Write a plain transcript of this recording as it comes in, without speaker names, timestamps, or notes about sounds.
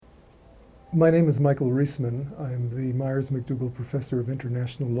My name is Michael Reisman. I'm the Myers McDougall Professor of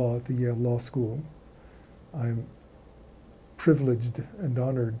International Law at the Yale Law School. I'm privileged and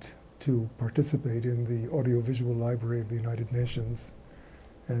honored to participate in the Audiovisual Library of the United Nations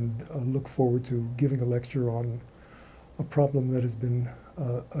and look forward to giving a lecture on a problem that has been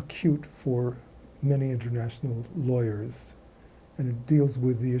acute for many international lawyers, and it deals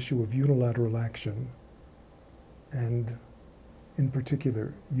with the issue of unilateral action and, in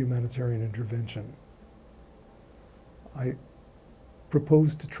particular, humanitarian intervention. I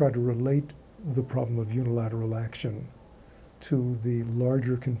propose to try to relate the problem of unilateral action to the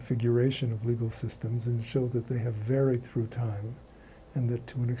larger configuration of legal systems and show that they have varied through time, and that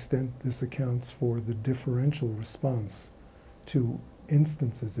to an extent this accounts for the differential response to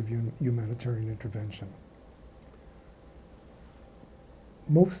instances of humanitarian intervention.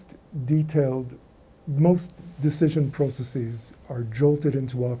 Most decision processes are jolted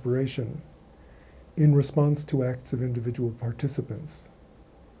into operation in response to acts of individual participants.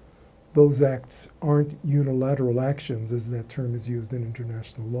 Those acts aren't unilateral actions, as that term is used in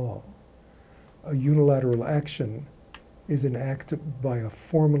international law. A unilateral action is an act by a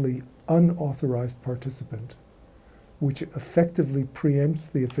formally unauthorized participant, which effectively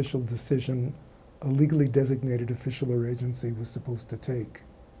preempts the official decision a legally designated official or agency was supposed to take.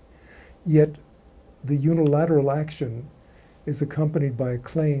 Yet, the unilateral action is accompanied by a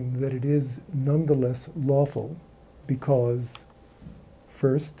claim that it is nonetheless lawful because,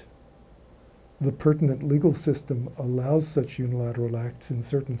 first, the pertinent legal system allows such unilateral acts in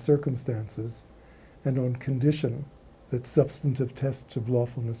certain circumstances and on condition that substantive tests of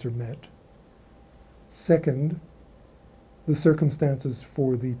lawfulness are met. Second, the circumstances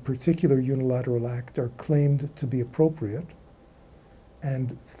for the particular unilateral act are claimed to be appropriate.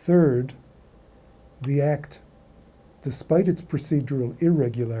 And third, the act, despite its procedural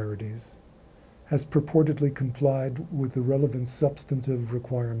irregularities, has purportedly complied with the relevant substantive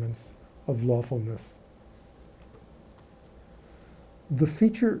requirements of lawfulness. The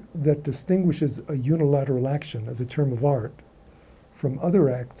feature that distinguishes a unilateral action as a term of art from other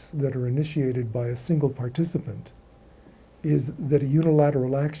acts that are initiated by a single participant is that a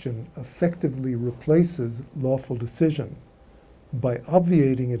unilateral action effectively replaces lawful decision by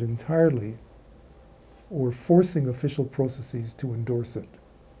obviating it entirely or forcing official processes to endorse it.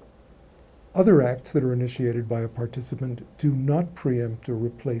 Other acts that are initiated by a participant do not preempt or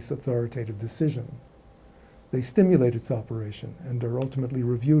replace authoritative decision. They stimulate its operation and are ultimately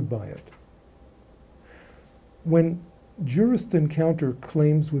reviewed by it. When jurists encounter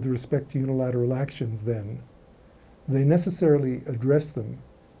claims with respect to unilateral actions, then, they necessarily address them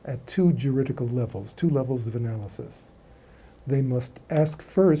at two juridical levels, two levels of analysis. They must ask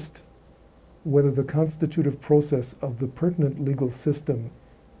first whether the constitutive process of the pertinent legal system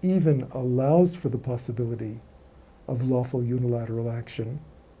even allows for the possibility of lawful unilateral action,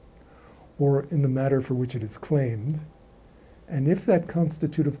 or in the matter for which it is claimed. And if that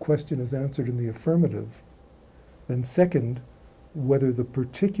constitutive question is answered in the affirmative, then second, whether the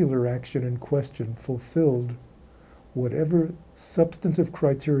particular action in question fulfilled whatever substantive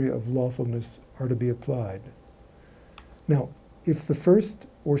criteria of lawfulness are to be applied. Now, if the first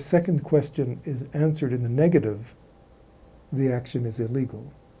or second question is answered in the negative, the action is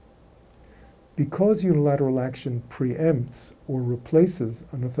illegal. Because unilateral action preempts or replaces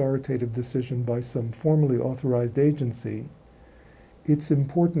an authoritative decision by some formally authorized agency, it's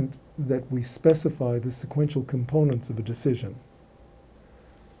important that we specify the sequential components of a decision.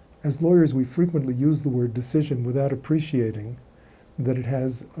 As lawyers, we frequently use the word decision without appreciating that it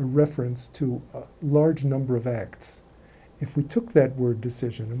has a reference to a large number of acts. If we took that word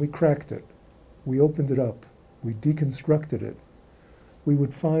decision and we cracked it, we opened it up, we deconstructed it, we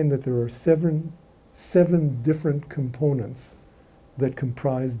would find that there are seven different components that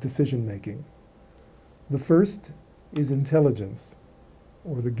comprise decision-making. The first is intelligence,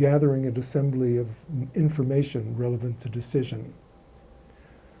 or the gathering and assembly of information relevant to decision.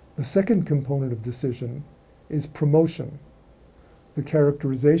 The second component of decision is promotion, the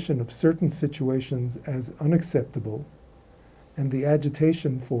characterization of certain situations as unacceptable, and the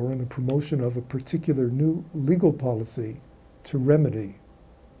agitation for and the promotion of a particular new legal policy to remedy.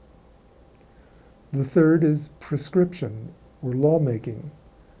 The third is prescription, or lawmaking,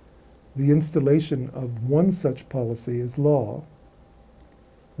 the installation of one such policy as law,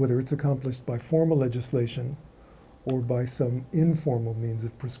 whether it's accomplished by formal legislation or by some informal means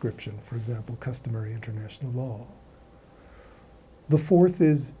of prescription, for example, customary international law. The fourth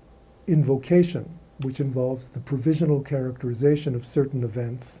is invocation, which involves the provisional characterization of certain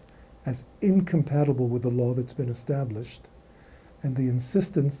events as incompatible with the law that's been established, and the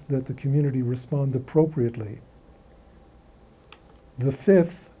insistence that the community respond appropriately. The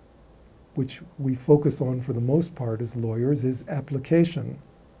fifth, which we focus on for the most part as lawyers, is application.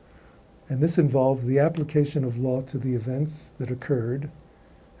 And this involves the application of law to the events that occurred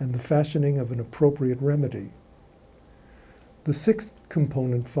and the fashioning of an appropriate remedy. The sixth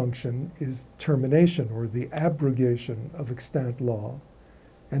component function is termination, or the abrogation of extant law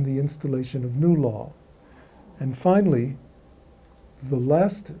and the installation of new law. And finally, the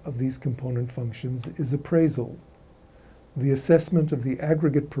last of these component functions is appraisal, the assessment of the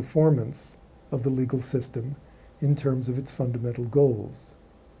aggregate performance of the legal system in terms of its fundamental goals.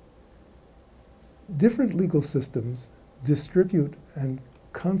 Different legal systems distribute and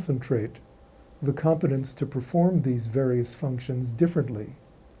concentrate the competence to perform these various functions differently,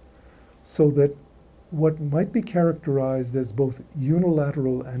 so that what might be characterized as both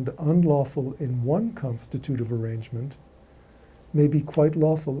unilateral and unlawful in one constitutive arrangement may be quite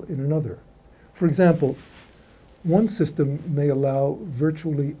lawful in another. For example, one system may allow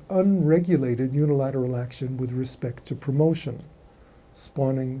virtually unregulated unilateral action with respect to promotion,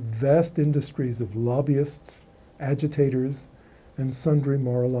 spawning vast industries of lobbyists, agitators, and sundry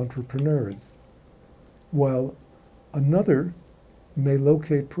moral entrepreneurs, while another may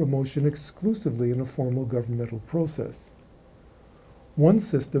locate promotion exclusively in a formal governmental process. One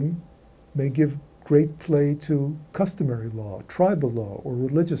system may give great play to customary law, tribal law, or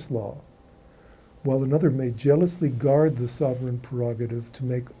religious law, while another may jealously guard the sovereign prerogative to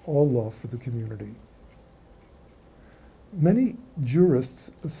make all law for the community. Many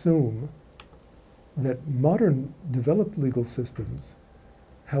jurists assume that modern developed legal systems,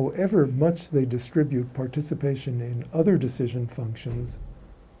 however much they distribute participation in other decision functions,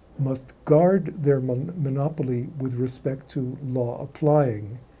 must guard their monopoly with respect to law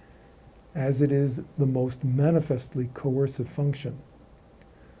applying, as it is the most manifestly coercive function.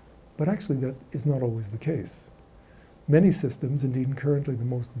 But actually that is not always the case. Many systems, indeed currently the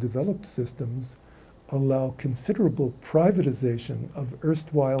most developed systems, allow considerable privatization of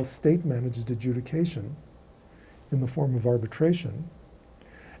erstwhile state-managed adjudication in the form of arbitration,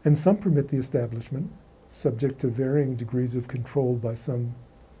 and some permit the establishment, subject to varying degrees of control by some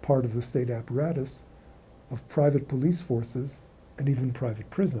part of the state apparatus, of private police forces and even private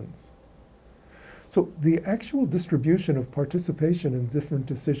prisons. So the actual distribution of participation in different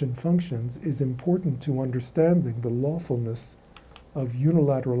decision functions is important to understanding the lawfulness of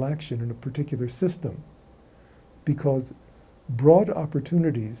unilateral action in a particular system, because broad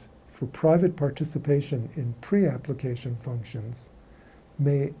opportunities for private participation in pre-application functions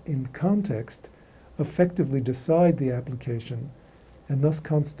may, in context, effectively decide the application and thus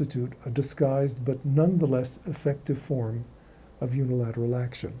constitute a disguised but nonetheless effective form of unilateral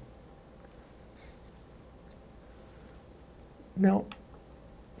action. Now,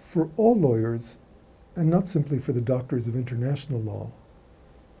 for all lawyers, and not simply for the doctors of international law,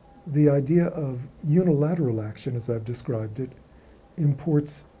 the idea of unilateral action, as I've described it,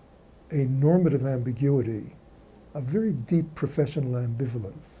 imports a normative ambiguity, a very deep professional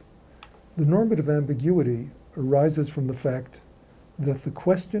ambivalence. The normative ambiguity arises from the fact that the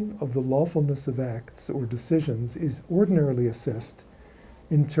question of the lawfulness of acts or decisions is ordinarily assessed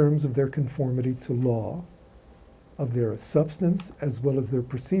in terms of their conformity to law, of their substance, as well as their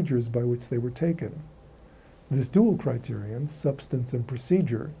procedures by which they were taken. This dual criterion, substance and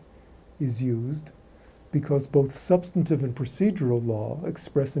procedure, is used because both substantive and procedural law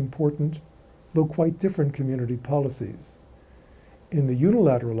express important, though quite different community policies. In the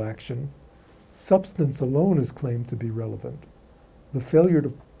unilateral action, substance alone is claimed to be relevant. The failure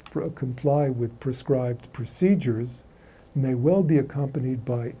to comply with prescribed procedures may well be accompanied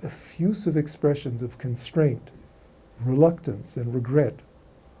by effusive expressions of constraint, reluctance, and regret,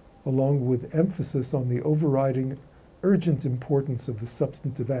 along with emphasis on the overriding urgent importance of the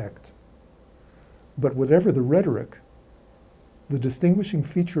substantive act. But whatever the rhetoric, the distinguishing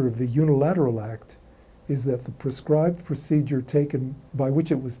feature of the unilateral act is that the prescribed procedure taken by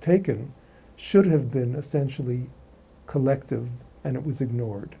which it was taken should have been essentially collective, and it was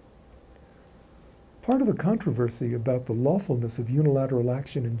ignored. Part of the controversy about the lawfulness of unilateral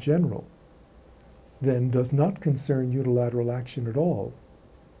action in general, then, does not concern unilateral action at all,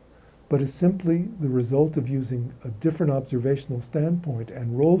 but is simply the result of using a different observational standpoint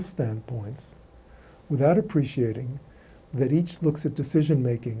and role standpoints without appreciating that each looks at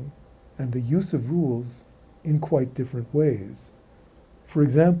decision-making and the use of rules in quite different ways. For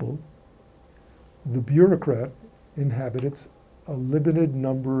example, the bureaucrat inhabits a limited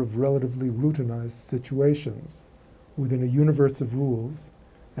number of relatively routinized situations within a universe of rules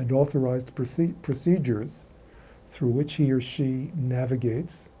and authorized procedures through which he or she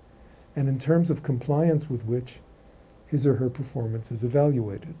navigates, and in terms of compliance with which his or her performance is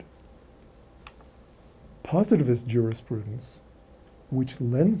evaluated. Positivist jurisprudence, which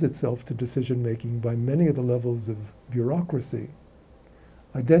lends itself to decision-making by many of the levels of bureaucracy,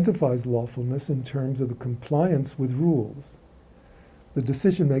 identifies lawfulness in terms of the compliance with rules. The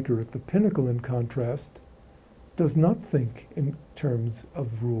decision-maker at the pinnacle, in contrast, does not think in terms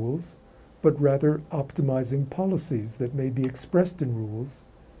of rules, but rather optimizing policies that may be expressed in rules,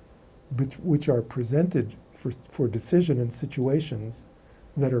 which are presented for decision in situations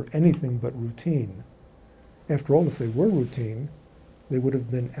that are anything but routine. After all, if they were routine, they would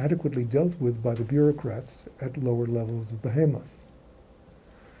have been adequately dealt with by the bureaucrats at lower levels of behemoth.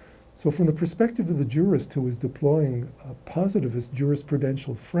 So from the perspective of the jurist who is deploying a positivist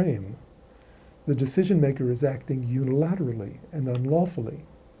jurisprudential frame, the decision maker is acting unilaterally and unlawfully.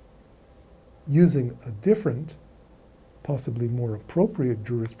 Using a different, possibly more appropriate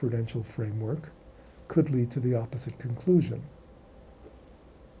jurisprudential framework could lead to the opposite conclusion.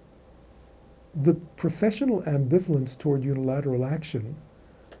 The professional ambivalence toward unilateral action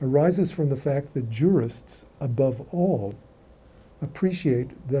arises from the fact that jurists, above all,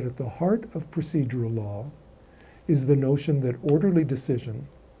 appreciate that at the heart of procedural law is the notion that orderly decision,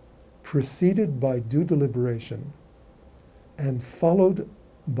 preceded by due deliberation and followed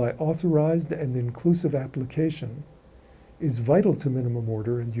by authorized and inclusive application, is vital to minimum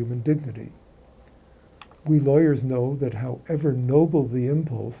order and human dignity. We lawyers know that however noble the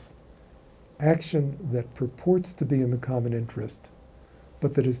impulse, action that purports to be in the common interest,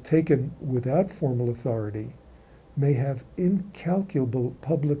 but that is taken without formal authority, may have incalculable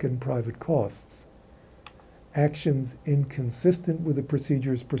public and private costs. Actions inconsistent with the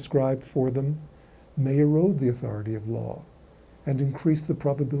procedures prescribed for them may erode the authority of law and increase the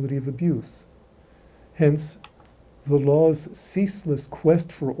probability of abuse. Hence, the law's ceaseless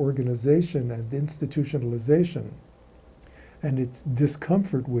quest for organization and institutionalization, and its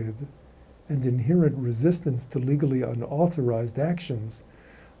discomfort with and inherent resistance to legally unauthorized actions,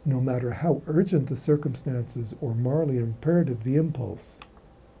 no matter how urgent the circumstances or morally imperative the impulse.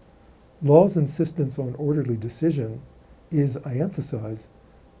 Law's insistence on orderly decision is, I emphasize,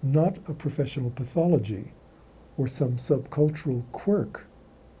 not a professional pathology or some subcultural quirk,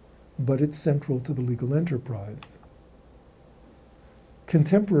 but it's central to the legal enterprise.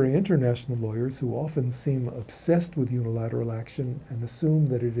 Contemporary international lawyers, who often seem obsessed with unilateral action and assume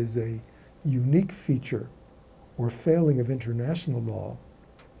that it is a unique feature or failing of international law,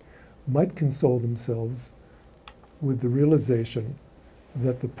 might console themselves with the realization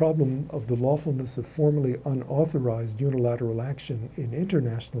that the problem of the lawfulness of formally unauthorized unilateral action in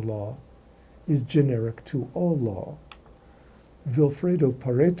international law is generic to all law. Vilfredo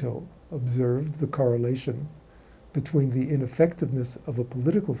Pareto observed the correlation between the ineffectiveness of a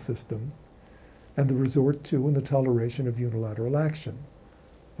political system and the resort to and the toleration of unilateral action.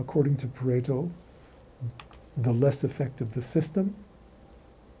 According to Pareto, the less effective the system,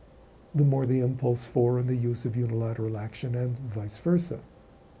 the more the impulse for and the use of unilateral action, and vice versa.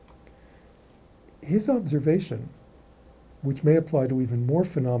 His observation, which may apply to even more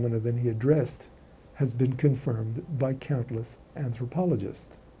phenomena than he addressed, has been confirmed by countless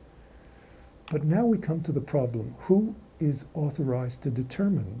anthropologists. But now we come to the problem: who is authorized to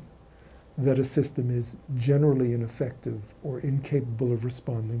determine that a system is generally ineffective or incapable of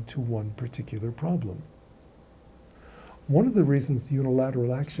responding to one particular problem? One of the reasons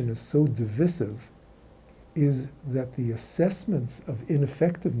unilateral action is so divisive is that the assessments of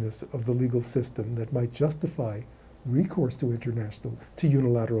ineffectiveness of the legal system that might justify recourse to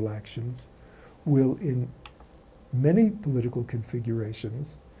unilateral actions will, in many political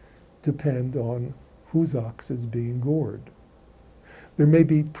configurations, depend on whose ox is being gored. There may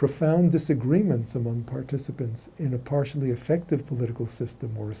be profound disagreements among participants in a partially effective political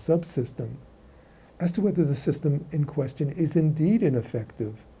system or a subsystem as to whether the system in question is indeed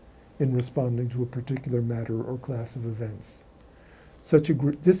ineffective in responding to a particular matter or class of events. Such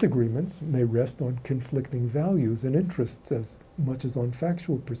disagreements may rest on conflicting values and interests as much as on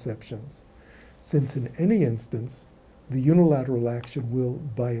factual perceptions, since in any instance, the unilateral action will,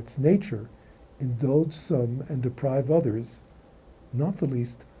 by its nature, indulge some and deprive others, not the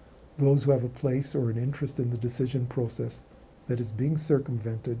least those who have a place or an interest in the decision process that is being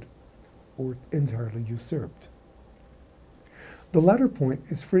circumvented or entirely usurped. The latter point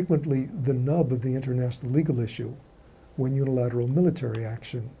is frequently the nub of the international legal issue when unilateral military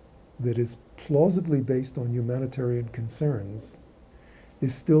action that is plausibly based on humanitarian concerns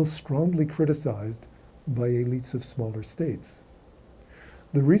is still strongly criticized by elites of smaller states.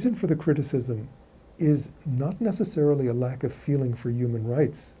 The reason for the criticism is not necessarily a lack of feeling for human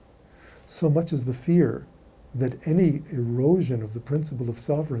rights, so much as the fear that any erosion of the principle of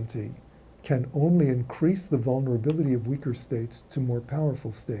sovereignty can only increase the vulnerability of weaker states to more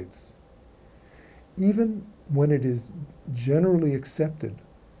powerful states. Even when it is generally accepted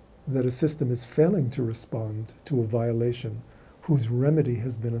that a system is failing to respond to a violation whose remedy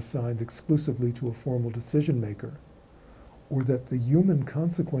has been assigned exclusively to a formal decision maker, or that the human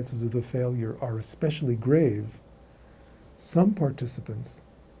consequences of the failure are especially grave, some participants,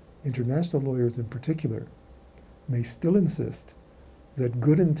 international lawyers in particular, may still insist that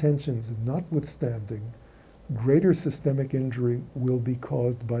good intentions notwithstanding, greater systemic injury will be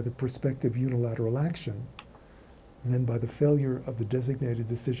caused by the prospective unilateral action than by the failure of the designated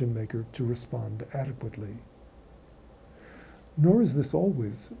decision maker to respond adequately. Nor is this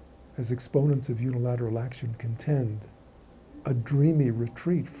always, as exponents of unilateral action contend, a dreamy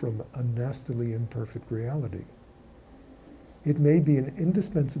retreat from a nastily imperfect reality. It may be an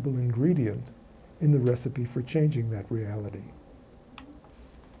indispensable ingredient in the recipe for changing that reality.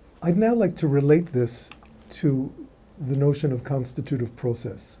 I'd now like to relate this to the notion of constitutive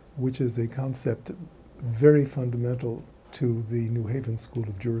process, which is a concept very fundamental to the New Haven School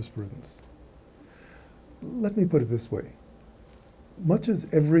of Jurisprudence. Let me put it this way. Much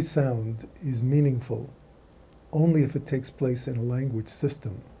as every sound is meaningful only if it takes place in a language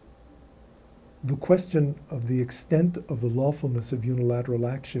system, the question of the extent of the lawfulness of unilateral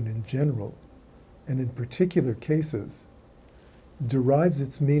action in general, and in particular cases, derives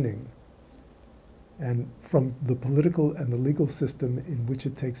its meaning and from the political and the legal system in which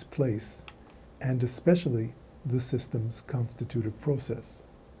it takes place, and especially the system's constitutive process.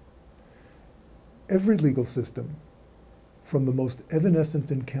 Every legal system, from the most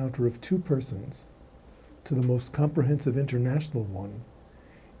evanescent encounter of two persons to the most comprehensive international one,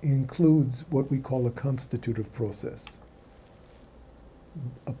 includes what we call a constitutive process,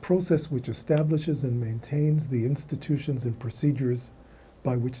 a process which establishes and maintains the institutions and procedures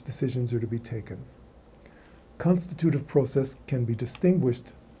by which decisions are to be taken. Constitutive process can be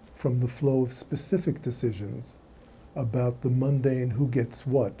distinguished from the flow of specific decisions about the mundane who gets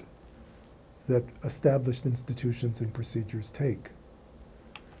what that established institutions and procedures take.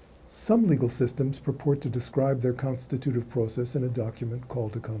 Some legal systems purport to describe their constitutive process in a document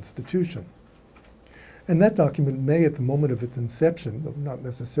called a constitution. And that document may, at the moment of its inception, though not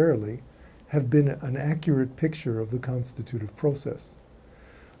necessarily, have been an accurate picture of the constitutive process.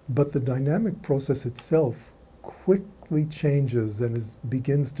 But the dynamic process itself quickly changes and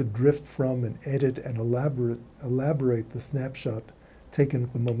begins to drift from and edit and elaborate the snapshot taken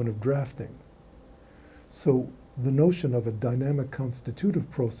at the moment of drafting. So the notion of a dynamic constitutive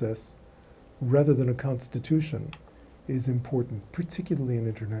process rather than a constitution is important, particularly in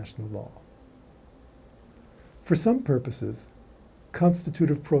international law. For some purposes,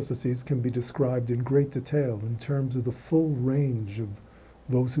 constitutive processes can be described in great detail in terms of the full range of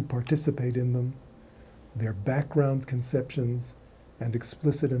those who participate in them, their background conceptions and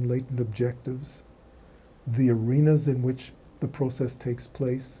explicit and latent objectives, the arenas in which the process takes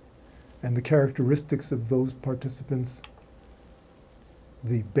place, and the characteristics of those participants,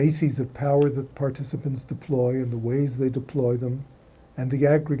 the bases of power that participants deploy and the ways they deploy them, and the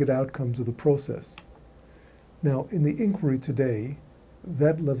aggregate outcomes of the process. Now, in the inquiry today,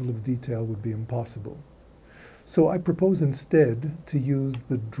 that level of detail would be impossible. So I propose instead to use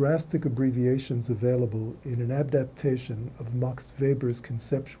the drastic abbreviations available in an adaptation of Max Weber's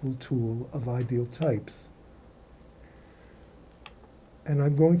conceptual tool of ideal types. And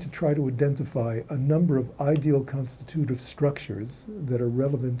I'm going to try to identify a number of ideal constitutive structures that are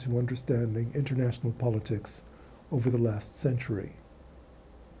relevant to understanding international politics over the last century.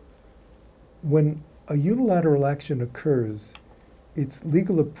 When a unilateral action occurs, its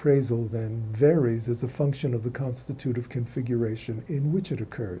legal appraisal then varies as a function of the constitutive configuration in which it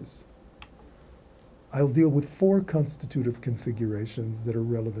occurs. I'll deal with four constitutive configurations that are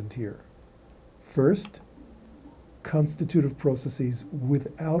relevant here. First, constitutive processes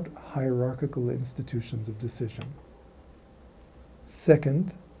without hierarchical institutions of decision.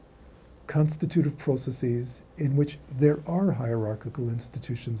 Second, constitutive processes in which there are hierarchical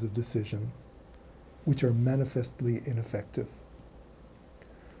institutions of decision, which are manifestly ineffective.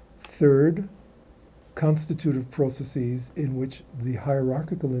 Third, constitutive processes in which the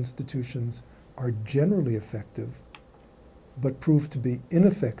hierarchical institutions are generally effective, but prove to be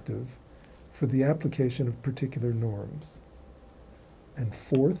ineffective for the application of particular norms. And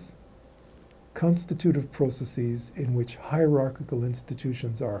fourth, constitutive processes in which hierarchical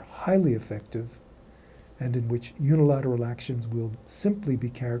institutions are highly effective and in which unilateral actions will simply be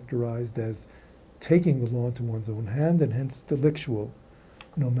characterized as taking the law into one's own hand, and hence delictual,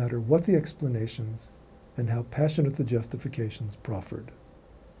 no matter what the explanations and how passionate the justifications proffered.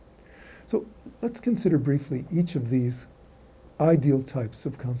 So let's consider briefly each of these ideal types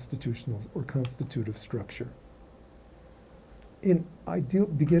of constitutional or constitutive structure.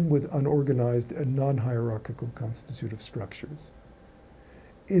 Begin with unorganized and non-hierarchical constitutive structures.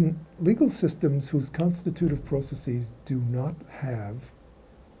 In legal systems whose constitutive processes do not have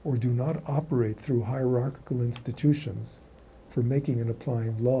or do not operate through hierarchical institutions for making and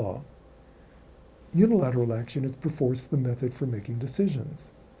applying law, unilateral action is perforce the method for making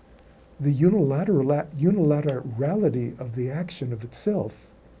decisions. The unilaterality of the action of itself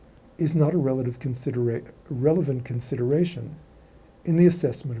is not a relevant consideration in the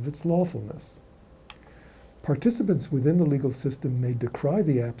assessment of its lawfulness. Participants within the legal system may decry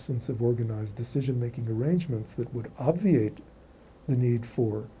the absence of organized decision-making arrangements that would obviate the need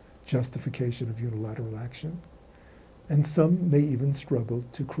for justification of unilateral action, and some may even struggle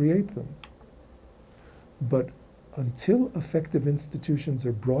to create them. But until effective institutions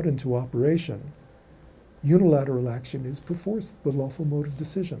are brought into operation, unilateral action is perforce the lawful mode of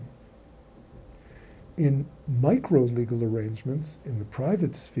decision. In micro-legal arrangements in the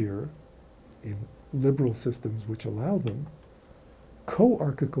private sphere, in liberal systems which allow them,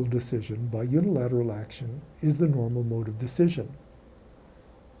 coarchical decision by unilateral action is the normal mode of decision.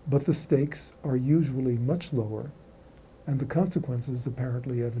 But the stakes are usually much lower, and the consequences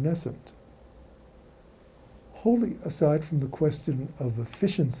apparently evanescent. Wholly aside from the question of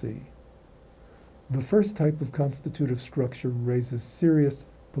efficiency, the first type of constitutive structure raises serious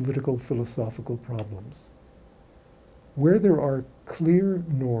political philosophical problems. Where there are clear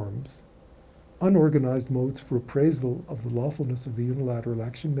norms, unorganized modes for appraisal of the lawfulness of the unilateral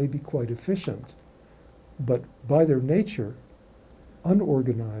action may be quite efficient, but by their nature,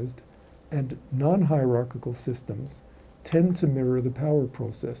 unorganized and non-hierarchical systems tend to mirror the power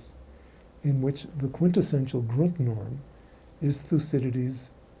process, in which the quintessential Grundnorm is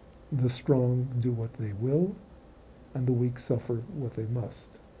Thucydides' "the strong do what they will, and the weak suffer what they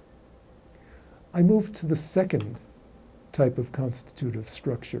must." I move to the second type of constitutive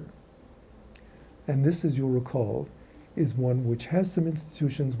structure, and this, as you'll recall, is one which has some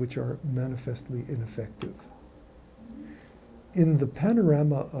institutions which are manifestly ineffective. In the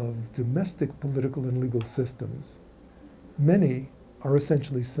panorama of domestic political and legal systems, many are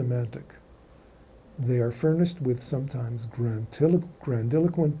essentially semantic. They are furnished with sometimes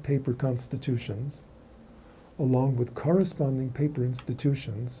grandiloquent paper constitutions, along with corresponding paper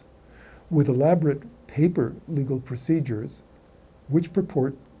institutions, with elaborate paper legal procedures, which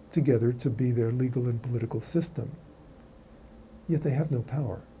purport together to be their legal and political system. Yet they have no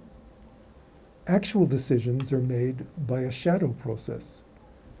power. Actual decisions are made by a shadow process,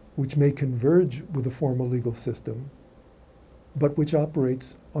 which may converge with a formal legal system, but which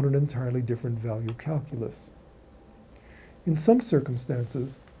operates on an entirely different value calculus. In some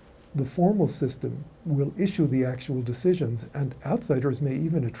circumstances, the formal system will issue the actual decisions, and outsiders may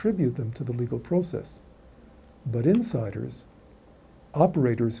even attribute them to the legal process. But insiders,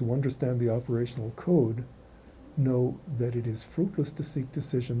 operators who understand the operational code, know that it is fruitless to seek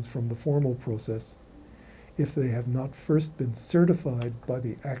decisions from the formal process if they have not first been certified by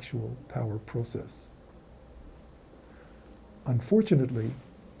the actual power process. Unfortunately,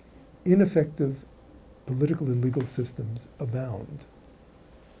 ineffective political and legal systems abound.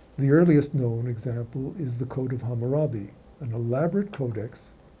 The earliest known example is the Code of Hammurabi, an elaborate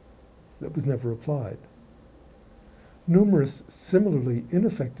codex that was never applied. Numerous similarly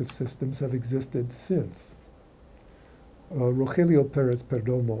ineffective systems have existed since. Rogelio Perez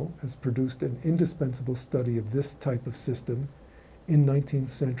Perdomo has produced an indispensable study of this type of system in 19th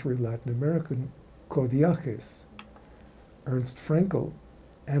century Latin American codiajes. Ernst Fraenkel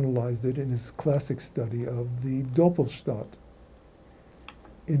analyzed it in his classic study of the Doppelstaat.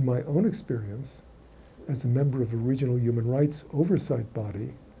 In my own experience, as a member of a regional human rights oversight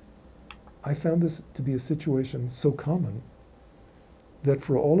body, I found this to be a situation so common that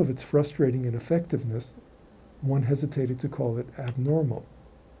for all of its frustrating ineffectiveness, one hesitated to call it abnormal.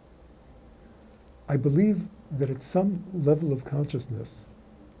 I believe that at some level of consciousness,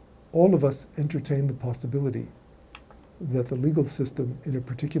 all of us entertain the possibility that the legal system in a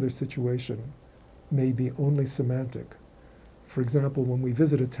particular situation may be only semantic. For example, when we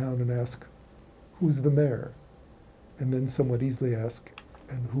visit a town and ask, "Who's the mayor?" and then somewhat easily ask,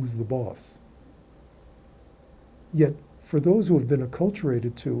 "And who's the boss?" Yet, for those who have been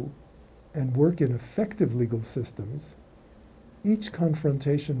acculturated to and work in effective legal systems, each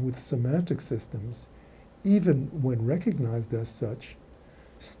confrontation with semantic systems, even when recognized as such,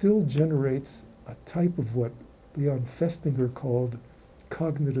 still generates a type of what Leon Festinger called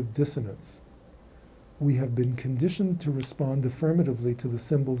cognitive dissonance. We have been conditioned to respond affirmatively to the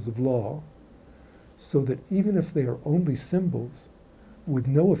symbols of law, so that even if they are only symbols with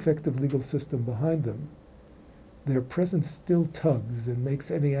no effective legal system behind them, their presence still tugs and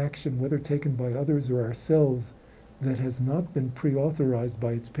makes any action, whether taken by others or ourselves, that has not been pre-authorized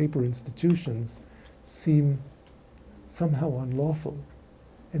by its paper institutions, seem somehow unlawful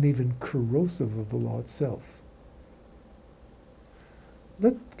and even corrosive of the law itself.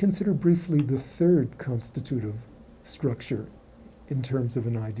 Let's consider briefly the third constitutive structure in terms of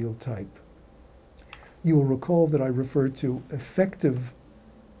an ideal type. You will recall that I referred to effective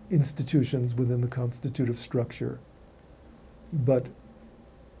institutions within the constitutive structure, but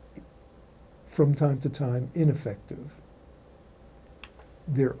from time to time ineffective.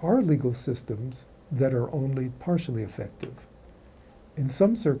 There are legal systems that are only partially effective. In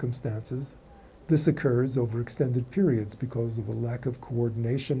some circumstances, this occurs over extended periods because of a lack of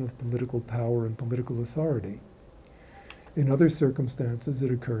coordination of political power and political authority. In other circumstances,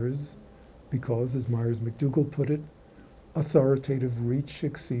 it occurs because, as Myers-McDougall put it, authoritative reach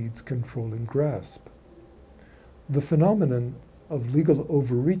exceeds controlling grasp. The phenomenon of legal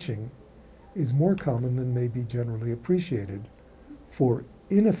overreaching is more common than may be generally appreciated, for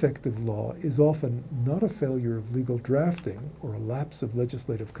ineffective law is often not a failure of legal drafting or a lapse of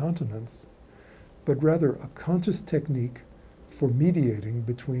legislative continence, but rather a conscious technique for mediating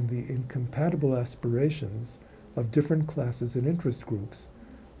between the incompatible aspirations of different classes and interest groups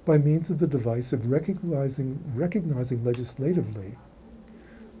by means of the device of recognizing legislatively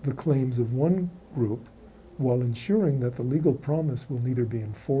the claims of one group while ensuring that the legal promise will neither be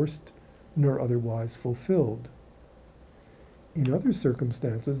enforced nor otherwise fulfilled. In other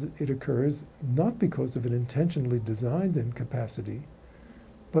circumstances, it occurs not because of an intentionally designed incapacity,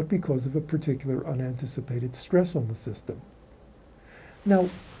 but because of a particular unanticipated stress on the system. Now,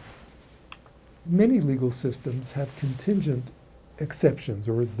 many legal systems have contingent exceptions,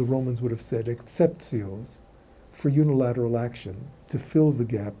 or as the Romans would have said, exceptios, for unilateral action to fill the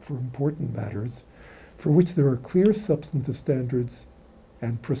gap for important matters for which there are clear substantive standards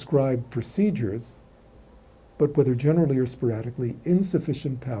and prescribed procedures, but whether generally or sporadically,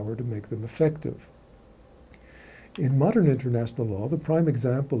 insufficient power to make them effective. In modern international law, the prime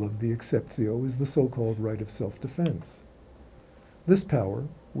example of the exceptio is the so-called right of self-defense. This power,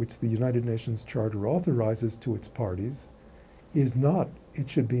 which the United Nations Charter authorizes to its parties, is not, it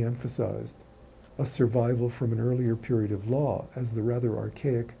should be emphasized, a survival from an earlier period of law, as the rather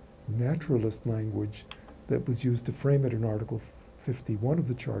archaic naturalist language that was used to frame it in Article 51 of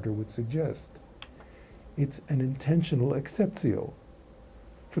the Charter would suggest. It's an intentional exceptio,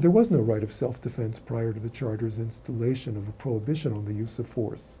 for there was no right of self-defense prior to the Charter's installation of a prohibition on the use of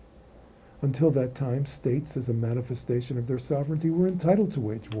force. Until that time, states, as a manifestation of their sovereignty, were entitled to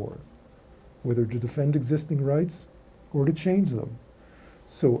wage war, whether to defend existing rights or to change them.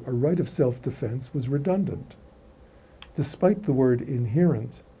 So a right of self-defense was redundant. Despite the word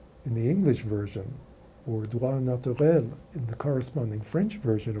inherent in the English version, or droit naturel in the corresponding French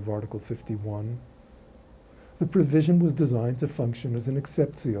version of Article 51, the provision was designed to function as an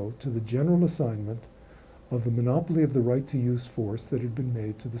exceptio to the general assignment of the monopoly of the right to use force that had been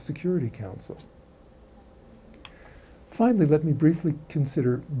made to the Security Council. Finally, let me briefly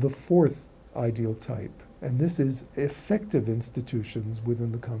consider the fourth ideal type, and this is effective institutions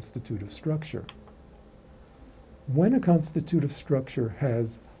within the constitutive structure. When a constitutive structure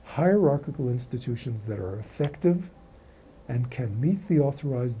has hierarchical institutions that are effective and can meet the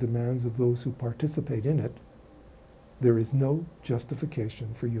authorized demands of those who participate in it, there is no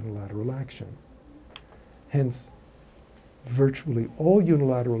justification for unilateral action. Hence, virtually all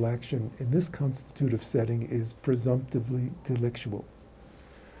unilateral action in this constitutive setting is presumptively delictual.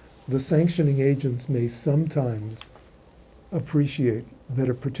 The sanctioning agents may sometimes appreciate that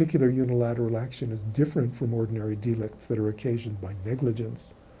a particular unilateral action is different from ordinary delicts that are occasioned by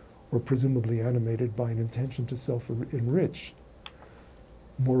negligence or presumably animated by an intention to self-enrich.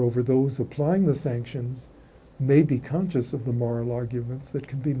 Moreover, those applying the sanctions may be conscious of the moral arguments that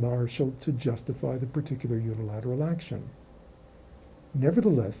can be marshaled to justify the particular unilateral action.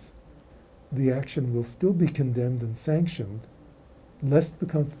 Nevertheless, the action will still be condemned and sanctioned, lest the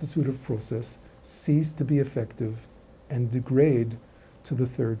constitutive process cease to be effective and degrade to the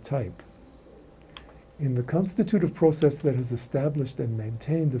third type. In the constitutive process that has established and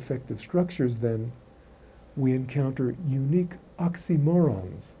maintained effective structures, then, we encounter unique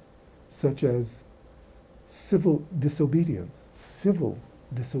oxymorons, such as civil disobedience,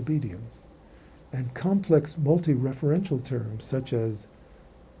 and complex multi-referential terms such as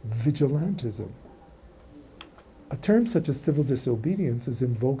vigilantism. A term such as civil disobedience is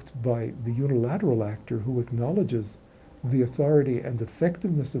invoked by the unilateral actor who acknowledges the authority and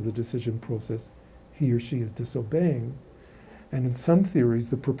effectiveness of the decision process he or she is disobeying, and in some theories,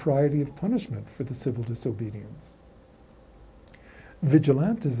 the propriety of punishment for the civil disobedience.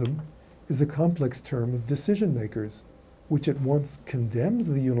 Vigilantism is a complex term of decision makers, which at once condemns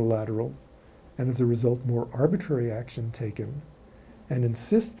the unilateral and as a result more arbitrary action taken, and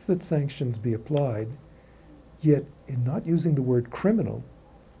insists that sanctions be applied, yet in not using the word criminal,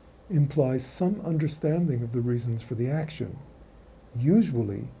 implies some understanding of the reasons for the action,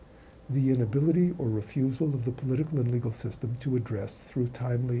 usually the inability or refusal of the political and legal system to address through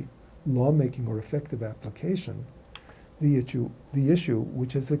timely lawmaking or effective application the issue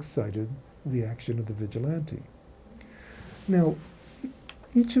which has excited the action of the vigilante. Now,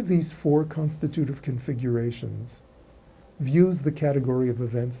 each of these four constitutive configurations views the category of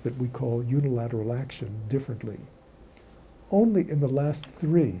events that we call unilateral action differently. Only in the last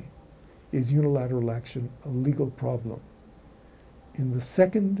three is unilateral action a legal problem. In the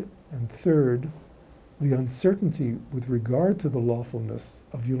second and third, the uncertainty with regard to the lawfulness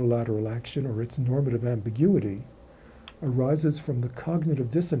of unilateral action or its normative ambiguity arises from the cognitive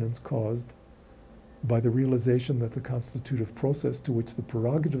dissonance caused by the realization that the constitutive process to which the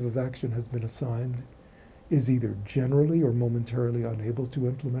prerogative of action has been assigned is either generally or momentarily unable to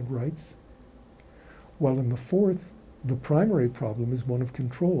implement rights, while in the fourth, the primary problem is one of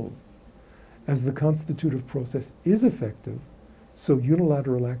control. As the constitutive process is effective, so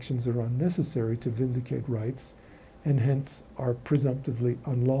unilateral actions are unnecessary to vindicate rights and hence are presumptively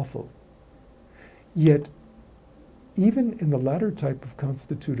unlawful. Yet, even in the latter type of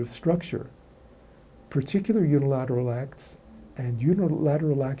constitutive structure, particular unilateral acts and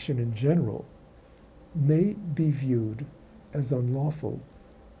unilateral action in general may be viewed as unlawful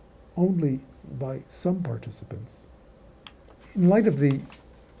only by some participants. In light of the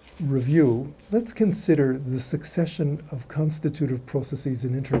review, let's consider the succession of constitutive processes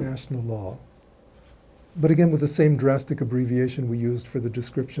in international law, but again with the same drastic abbreviation we used for the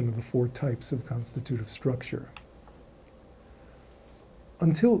description of the four types of constitutive structure.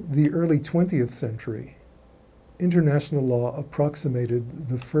 Until the early 20th century, international law approximated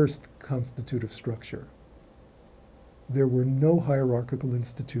the first constitutive structure. There were no hierarchical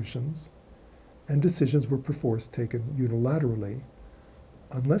institutions, and decisions were perforce taken unilaterally,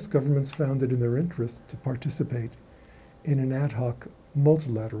 unless governments found it in their interest to participate in an ad hoc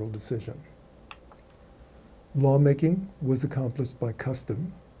multilateral decision. Lawmaking was accomplished by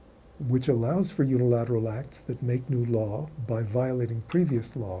custom, which allows for unilateral acts that make new law by violating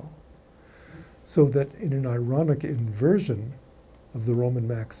previous law, so that in an ironic inversion of the Roman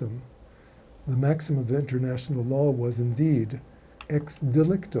maxim, the maxim of international law was indeed ex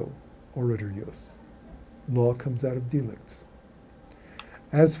delicto oritur ius. Law comes out of delicts.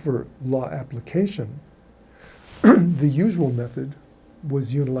 As for law application, the usual method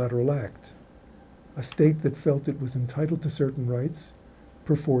was unilateral act. A state that felt it was entitled to certain rights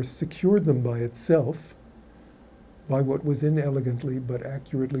perforce secured them by itself by what was inelegantly but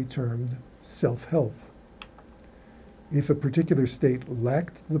accurately termed self-help. If a particular state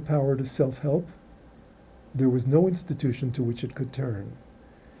lacked the power to self-help, there was no institution to which it could turn.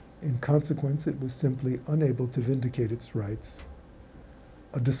 In consequence, it was simply unable to vindicate its rights.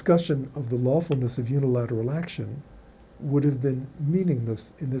 A discussion of the lawfulness of unilateral action would have been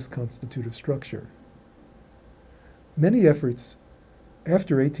meaningless in this constitutive structure. Many efforts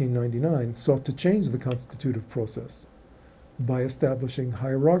after 1899 sought to change the constitutive process by establishing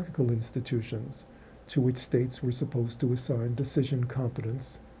hierarchical institutions to which states were supposed to assign decision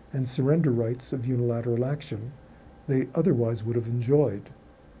competence and surrender rights of unilateral action they otherwise would have enjoyed.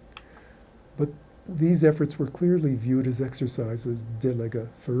 But these efforts were clearly viewed as exercises de lege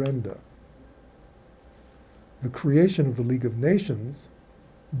ferenda. The creation of the League of Nations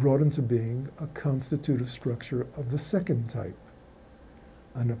brought into being a constitutive structure of the second type.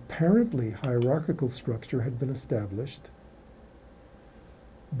 An apparently hierarchical structure had been established,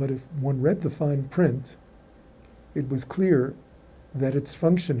 but if one read the fine print, it was clear that its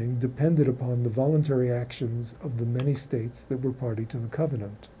functioning depended upon the voluntary actions of the many states that were party to the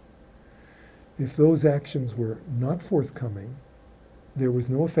covenant. If those actions were not forthcoming, there was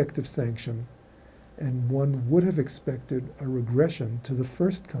no effective sanction, and one would have expected a regression to the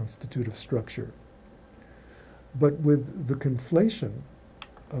first constitutive structure. But with the conflation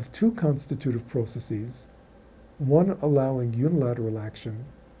of two constitutive processes, one allowing unilateral action,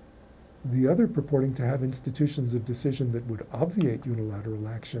 the other purporting to have institutions of decision that would obviate unilateral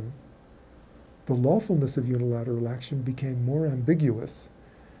action, the lawfulness of unilateral action became more ambiguous,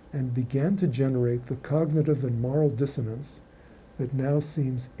 and began to generate the cognitive and moral dissonance that now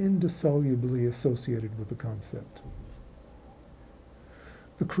seems indissolubly associated with the concept.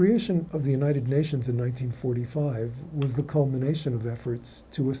 The creation of the United Nations in 1945 was the culmination of efforts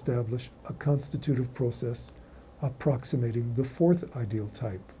to establish a constitutive process approximating the fourth ideal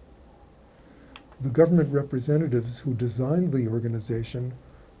type. The government representatives who designed the organization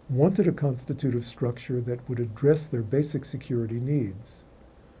wanted a constitutive structure that would address their basic security needs.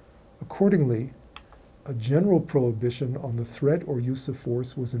 Accordingly, a general prohibition on the threat or use of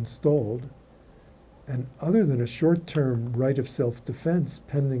force was installed, and other than a short-term right of self-defense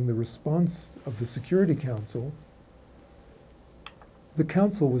pending the response of the Security Council, the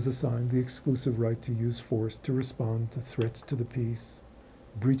Council was assigned the exclusive right to use force to respond to threats to the peace,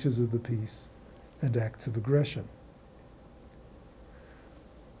 breaches of the peace, and acts of aggression.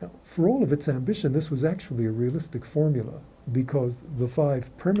 Now, for all of its ambition, this was actually a realistic formula, because the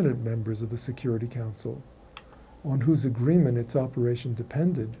 5 permanent members of the Security Council, on whose agreement its operation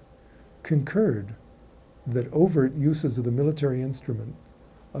depended, concurred that overt uses of the military instrument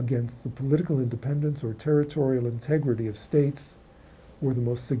against the political independence or territorial integrity of states were the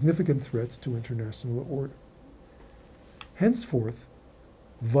most significant threats to international order. Henceforth,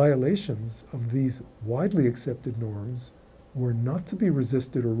 violations of these widely accepted norms were not to be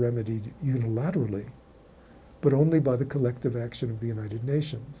resisted or remedied unilaterally, but only by the collective action of the United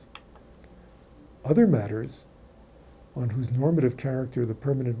Nations. Other matters, on whose normative character the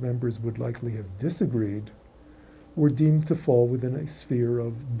permanent members would likely have disagreed, were deemed to fall within a sphere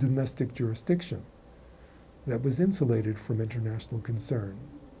of domestic jurisdiction that was insulated from international concern.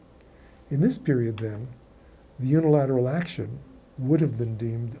 In this period, then, the unilateral action would have been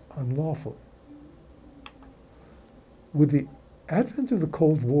deemed unlawful. With the advent of the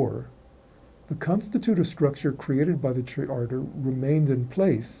Cold War, the constitutive structure created by the Charter remained in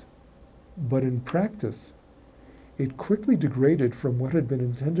place, but in practice, it quickly degraded from what had been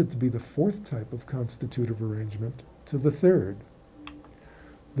intended to be the fourth type of constitutive arrangement to the third.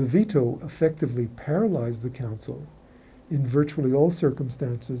 The veto effectively paralyzed the Council in virtually all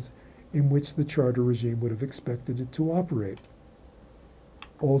circumstances in which the Charter regime would have expected it to operate.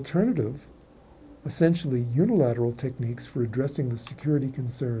 Alternative, essentially unilateral techniques for addressing the security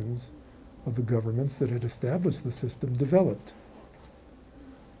concerns of the governments that had established the system developed.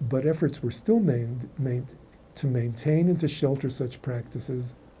 But efforts were still made to maintain and to shelter such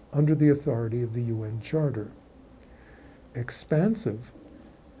practices under the authority of the UN Charter. Expansive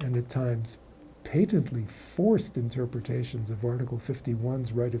and at times patently forced interpretations of Article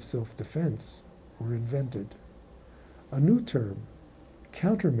 51's right of self-defense were invented. A new term,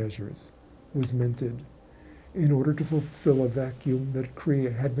 countermeasures, was minted in order to fulfill a vacuum that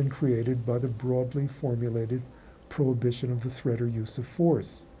had been created by the broadly formulated prohibition of the threat or use of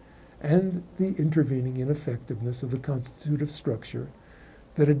force, and the intervening ineffectiveness of the constitutive structure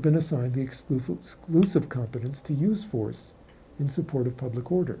that had been assigned the exclusive competence to use force in support of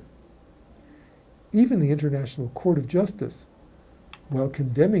public order. Even the International Court of Justice, while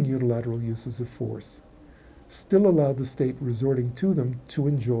condemning unilateral uses of force, still allowed the state resorting to them to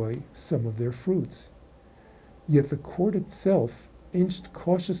enjoy some of their fruits. Yet the court itself inched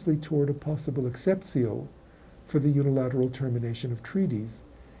cautiously toward a possible exceptio for the unilateral termination of treaties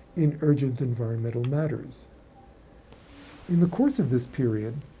in urgent environmental matters. In the course of this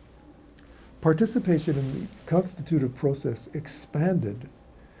period, participation in the constitutive process expanded,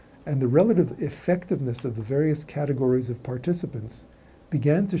 and the relative effectiveness of the various categories of participants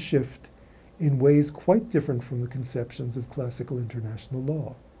began to shift in ways quite different from the conceptions of classical international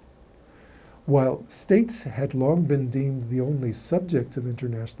law. While states had long been deemed the only subjects of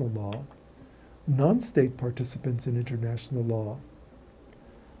international law, non-state participants in international law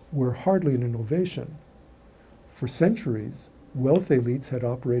were hardly an innovation. For centuries, wealth elites had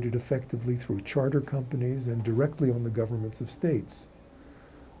operated effectively through charter companies and directly on the governments of states.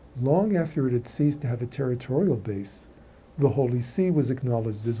 Long after it had ceased to have a territorial base, the Holy See was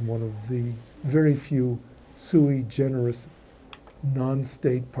acknowledged as one of the very few sui generis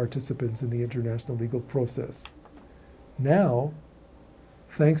non-state participants in the international legal process. Now,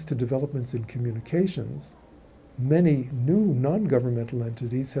 thanks to developments in communications, many new non-governmental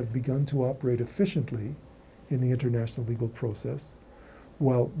entities have begun to operate efficiently in the international legal process,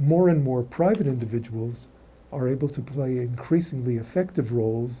 while more and more private individuals are able to play increasingly effective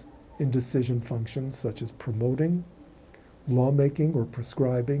roles in decision functions such as promoting, lawmaking or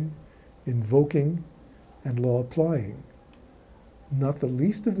prescribing, invoking, and law applying. Not the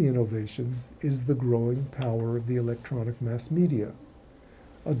least of the innovations is the growing power of the electronic mass media,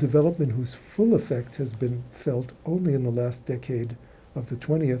 a development whose full effect has been felt only in the last decade of the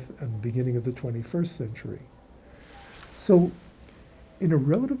 20th and the beginning of the 21st century. So, in a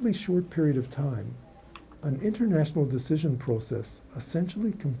relatively short period of time, an international decision process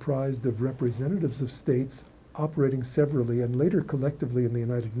essentially comprised of representatives of states operating severally and later collectively in the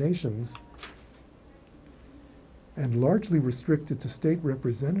United Nations, and largely restricted to state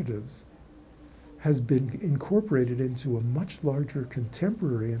representatives, has been incorporated into a much larger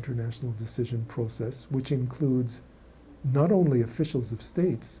contemporary international decision process, which includes not only officials of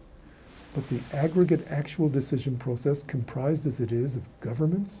states, but the aggregate actual decision process comprised as it is of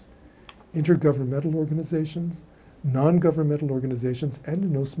governments, intergovernmental organizations, non-governmental organizations, and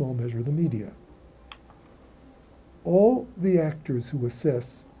in no small measure the media. All the actors who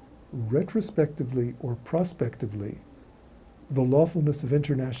assess retrospectively or prospectively the lawfulness of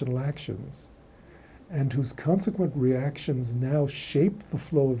international actions and whose consequent reactions now shape the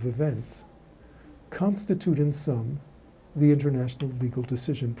flow of events constitute in sum the international legal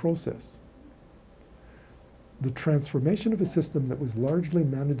decision process. The transformation of a system that was largely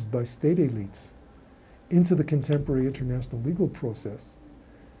managed by state elites into the contemporary international legal process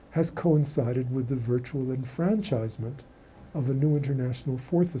has coincided with the virtual enfranchisement of a new international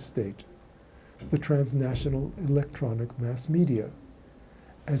fourth estate, the transnational electronic mass media,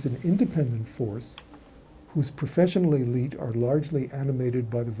 as an independent force whose professional elite are largely animated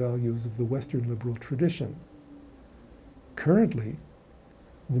by the values of the Western liberal tradition. Currently,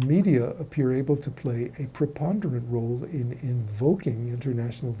 the media appear able to play a preponderant role in invoking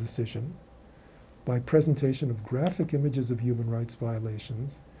international decision by presentation of graphic images of human rights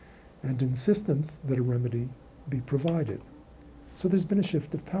violations and insistence that a remedy be provided. So there's been a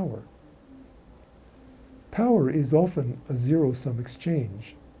shift of power. Power is often a zero-sum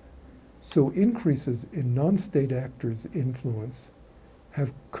exchange. So increases in non-state actors' influence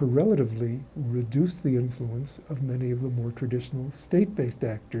have correlatively reduced the influence of many of the more traditional state-based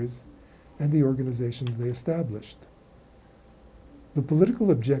actors and the organizations they established. The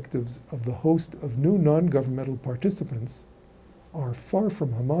political objectives of the host of new non-governmental participants are far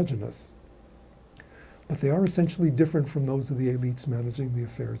from homogeneous, but they are essentially different from those of the elites managing the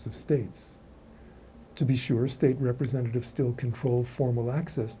affairs of states. To be sure, state representatives still control formal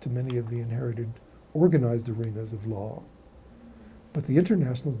access to many of the inherited organized arenas of law, but the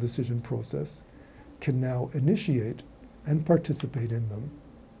international decision process can now initiate and participate in them,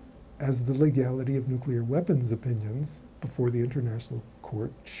 as the legality of nuclear weapons opinions before the International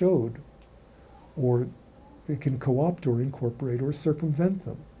Court showed, or it can co-opt or incorporate or circumvent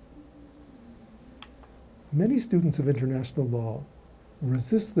them. Many students of international law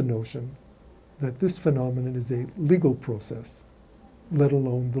resist the notion that this phenomenon is a legal process, let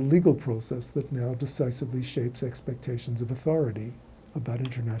alone the legal process that now decisively shapes expectations of authority about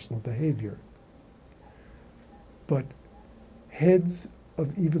international behavior. But heads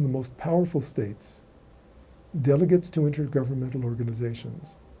of even the most powerful states, delegates to intergovernmental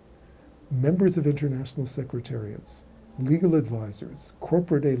organizations, members of international secretariats, legal advisors,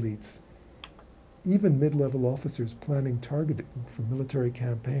 corporate elites, even mid-level officers planning targeting for military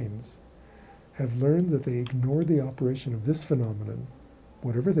campaigns, have learned that they ignore the operation of this phenomenon,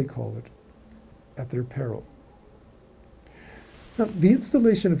 whatever they call it, at their peril. Now, the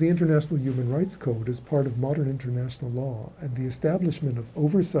installation of the International Human Rights Code as part of modern international law and the establishment of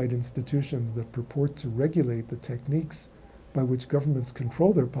oversight institutions that purport to regulate the techniques by which governments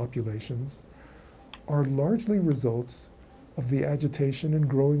control their populations are largely results of the agitation and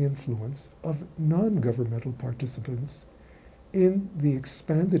growing influence of non-governmental participants in the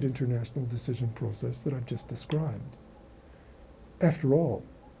expanded international decision process that I've just described. After all,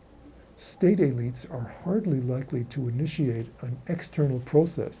 state elites are hardly likely to initiate an external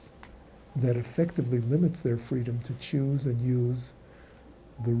process that effectively limits their freedom to choose and use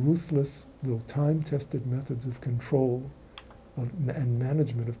the ruthless, though time-tested methods of control and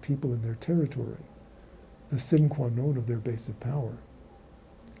management of people in their territory, the sine qua non of their base of power.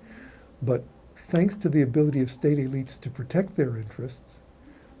 But thanks to the ability of state elites to protect their interests,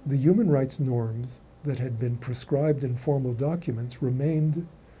 the human rights norms that had been prescribed in formal documents remained,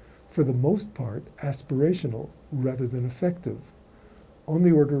 for the most part, aspirational rather than effective, on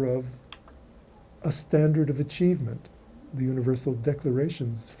the order of a standard of achievement, the Universal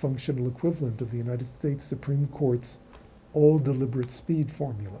Declaration's functional equivalent of the United States Supreme Court's all deliberate speed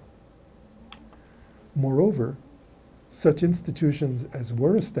formula. Moreover, such institutions as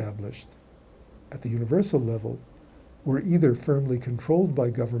were established at the universal level were either firmly controlled by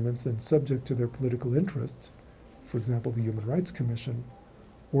governments and subject to their political interests, for example, the Human Rights Commission,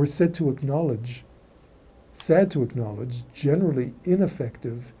 or sad to acknowledge, generally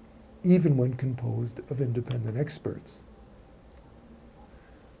ineffective even when composed of independent experts.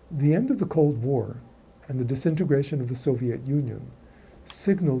 The end of the Cold War and the disintegration of the Soviet Union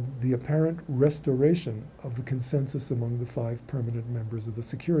signaled the apparent restoration of the consensus among the 5 permanent members of the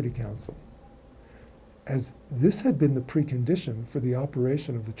Security Council. As this had been the precondition for the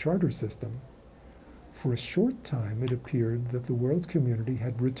operation of the charter system, for a short time it appeared that the world community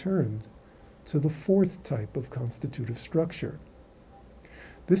had returned to the 4th type of constitutive structure.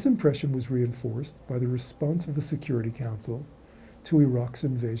 This impression was reinforced by the response of the Security Council to Iraq's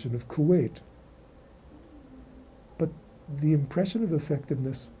invasion of Kuwait. But the impression of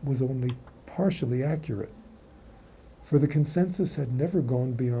effectiveness was only partially accurate, for the consensus had never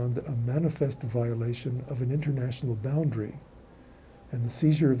gone beyond a manifest violation of an international boundary and the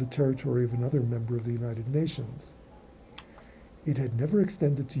seizure of the territory of another member of the United Nations. It had never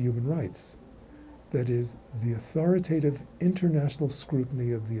extended to human rights, that is, the authoritative international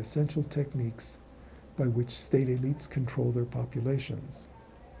scrutiny of the essential techniques by which state elites control their populations.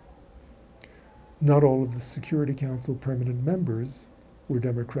 Not all of the Security Council permanent members were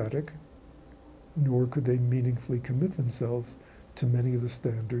democratic, nor could they meaningfully commit themselves to many of the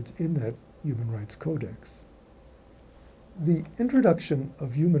standards in that Human Rights Codex. The introduction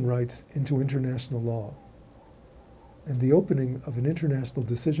of human rights into international law and the opening of an international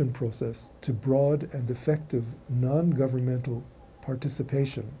decision process to broad and effective non-governmental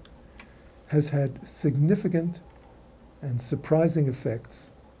participation has had significant and surprising effects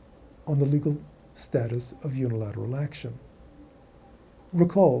on the legal status of unilateral action.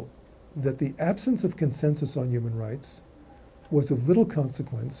 Recall that the absence of consensus on human rights was of little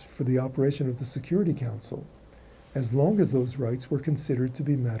consequence for the operation of the Security Council, as long as those rights were considered to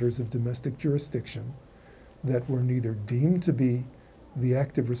be matters of domestic jurisdiction that were neither deemed to be the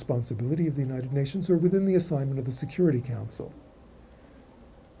active responsibility of the United Nations or within the assignment of the Security Council.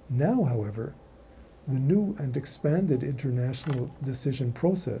 Now, however, the new and expanded international decision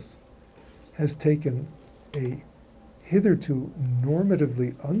process has taken a hitherto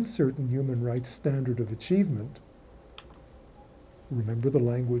normatively uncertain human rights standard of achievement, remember the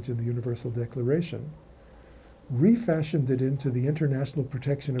language in the Universal Declaration, refashioned it into the international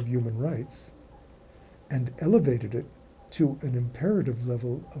protection of human rights, and elevated it to an imperative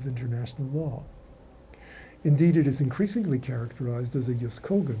level of international law. Indeed, it is increasingly characterized as a jus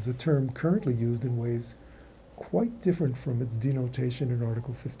cogens, a term currently used in ways quite different from its denotation in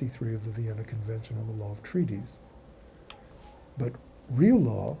Article 53 of the Vienna Convention on the Law of Treaties. But real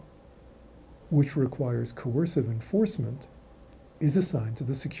law, which requires coercive enforcement, is assigned to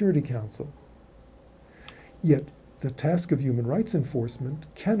the Security Council. Yet, the task of human rights enforcement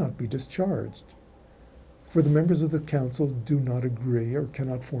cannot be discharged, for the members of the Council do not agree or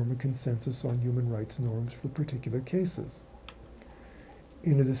cannot form a consensus on human rights norms for particular cases.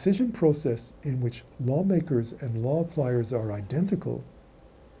 In a decision process in which lawmakers and law appliers are identical,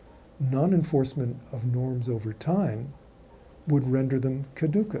 non-enforcement of norms over time would render them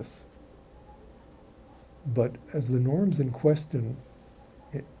caducus. But as the norms in question,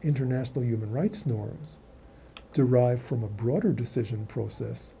 international human rights norms, derive from a broader decision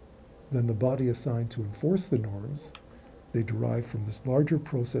process than the body assigned to enforce the norms, they derive from this larger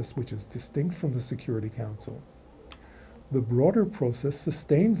process which is distinct from the Security Council. The broader process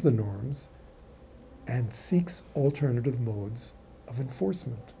sustains the norms and seeks alternative modes of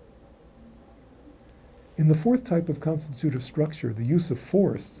enforcement. In the 4th type of constitutive structure, the use of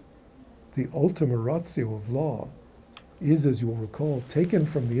force, the ultima ratio of law, is, as you will recall, taken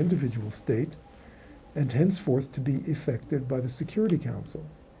from the individual state and henceforth to be effected by the Security Council.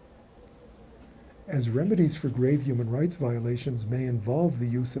 As remedies for grave human rights violations may involve the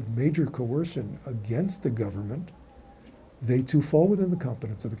use of major coercion against the government, they too fall within the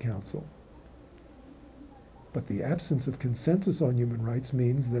competence of the Council. But the absence of consensus on human rights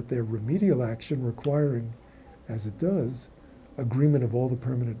means that their remedial action requiring, as it does, agreement of all the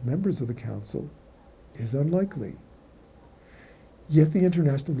permanent members of the Council is unlikely. Yet the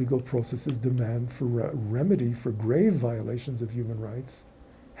international legal process's demand for a remedy for grave violations of human rights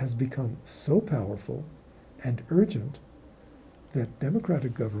has become so powerful and urgent that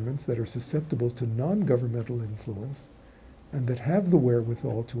democratic governments that are susceptible to non-governmental influence and that have the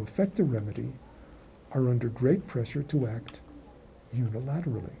wherewithal to effect a remedy are under great pressure to act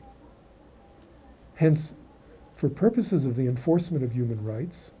unilaterally. Hence, for purposes of the enforcement of human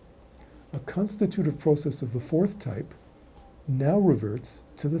rights, a constitutive process of the 4th type now reverts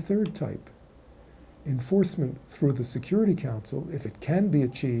to the 3rd type. Enforcement through the Security Council, if it can be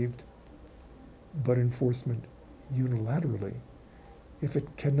achieved, but enforcement unilaterally, if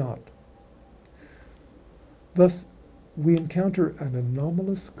it cannot. Thus, we encounter an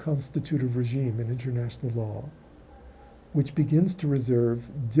anomalous constitutive regime in international law, which begins to reserve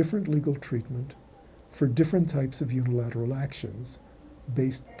different legal treatment for different types of unilateral actions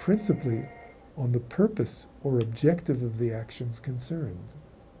based principally on the purpose or objective of the actions concerned.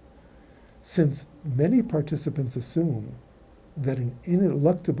 Since many participants assume that an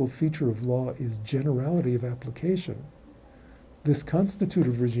ineluctable feature of law is generality of application, this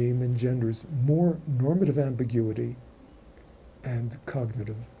constitutive regime engenders more normative ambiguity and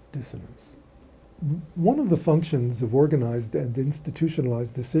cognitive dissonance. One of the functions of organized and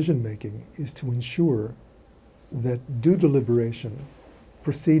institutionalized decision-making is to ensure that due deliberation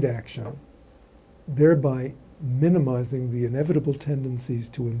precede action, thereby minimizing the inevitable tendencies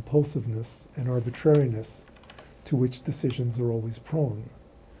to impulsiveness and arbitrariness to which decisions are always prone,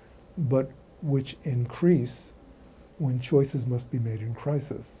 but which increase when choices must be made in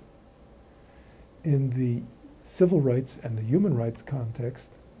crisis. In the civil rights and the human rights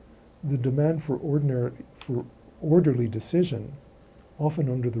context, the demand for orderly decision, often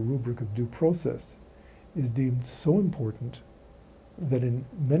under the rubric of due process, is deemed so important that in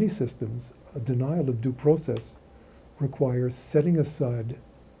many systems, a denial of due process requires setting aside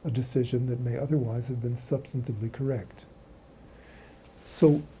a decision that may otherwise have been substantively correct.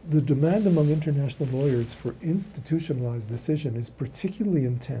 So the demand among international lawyers for institutionalized decision is particularly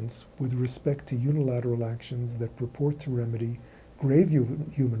intense with respect to unilateral actions that purport to remedy grave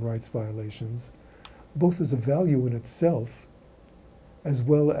human rights violations, both as a value in itself, as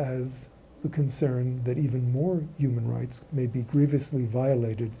well as the concern that even more human rights may be grievously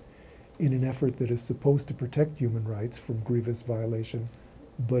violated in an effort that is supposed to protect human rights from grievous violation,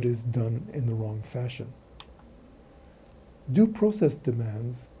 but is done in the wrong fashion. Due process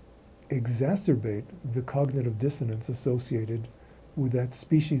demands exacerbate the cognitive dissonance associated with that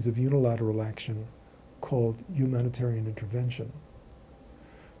species of unilateral action called humanitarian intervention.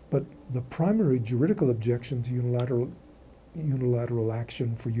 But the primary juridical objection to unilateral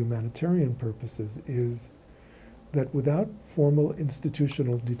action for humanitarian purposes is that without formal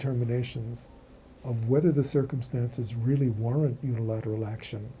institutional determinations of whether the circumstances really warrant unilateral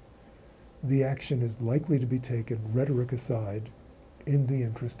action, the action is likely to be taken, rhetoric aside, in the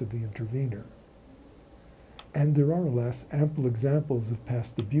interest of the intervener. And there are, alas, ample examples of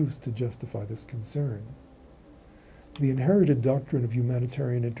past abuse to justify this concern. The inherited doctrine of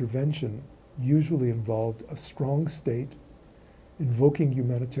humanitarian intervention usually involved a strong state invoking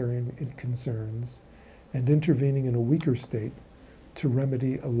humanitarian concerns and intervening in a weaker state to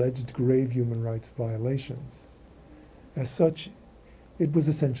remedy alleged grave human rights violations. As such, it was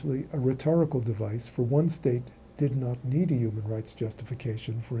essentially a rhetorical device, for one state did not need a human rights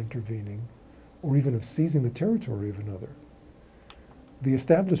justification for intervening or even of seizing the territory of another. The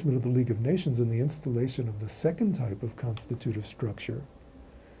establishment of the League of Nations and the installation of the second type of constitutive structure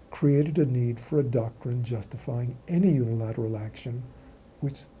created a need for a doctrine justifying any unilateral action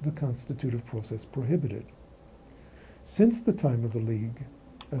which the constitutive process prohibited. Since the time of the League,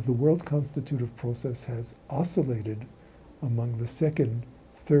 as the world constitutive process has oscillated among the second,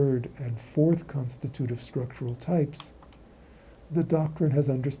 third, and fourth constitutive structural types, the doctrine has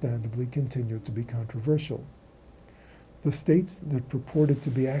understandably continued to be controversial. The states that purported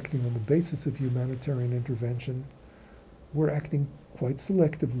to be acting on the basis of humanitarian intervention were acting quite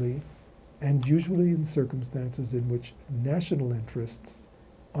selectively and usually in circumstances in which national interests,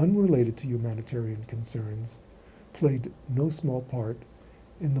 unrelated to humanitarian concerns, played no small part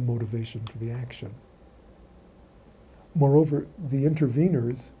in the motivation for the action. Moreover, the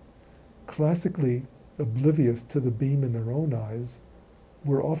interveners, classically oblivious to the beam in their own eyes,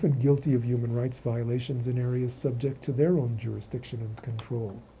 were often guilty of human rights violations in areas subject to their own jurisdiction and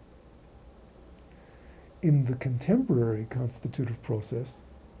control. In the contemporary constitutive process,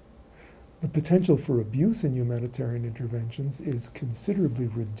 the potential for abuse in humanitarian interventions is considerably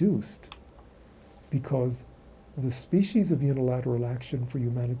reduced because the species of unilateral action for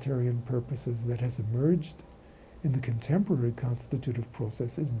humanitarian purposes that has emerged in the contemporary constitutive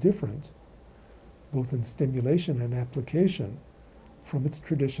process is different, both in stimulation and application, from its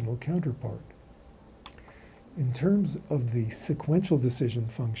traditional counterpart. In terms of the sequential decision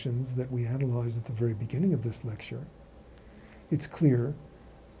functions that we analyzed at the very beginning of this lecture, it's clear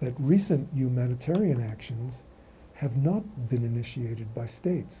that recent humanitarian actions have not been initiated by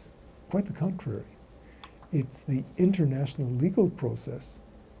states. Quite the contrary. It's the international legal process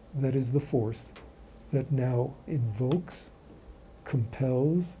that is the force that now invokes,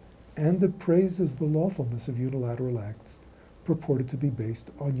 compels, and appraises the lawfulness of unilateral acts purported to be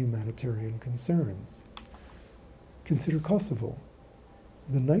based on humanitarian concerns. Consider Kosovo.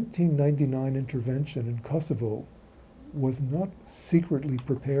 The 1999 intervention in Kosovo was not secretly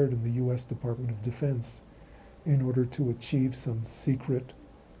prepared in the U.S. Department of Defense in order to achieve some secret,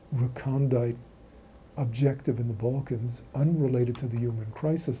 recondite objective in the Balkans unrelated to the human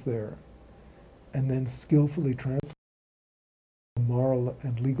crisis there, and then skillfully translated a moral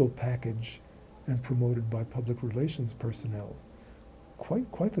and legal package and promoted by public relations personnel.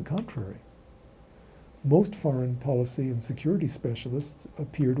 Quite the contrary. Most foreign policy and security specialists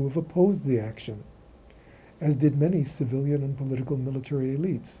appear to have opposed the action, as did many civilian and political military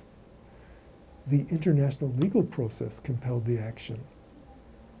elites. The international legal process compelled the action.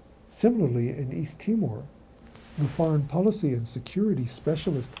 Similarly, in East Timor, the foreign policy and security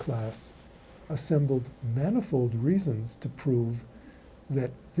specialist class assembled manifold reasons to prove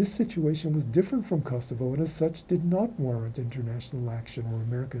that this situation was different from Kosovo and as such did not warrant international action or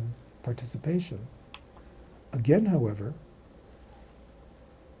American participation. Again, however,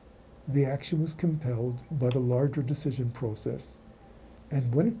 the action was compelled by the larger decision process,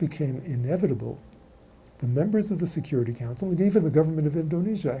 and when it became inevitable, the members of the Security Council and even the government of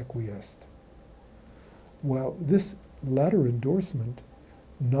Indonesia acquiesced. While this latter endorsement,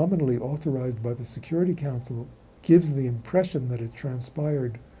 nominally authorized by the Security Council, gives the impression that it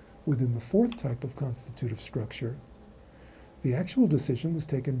transpired within the fourth type of constitutive structure, the actual decision was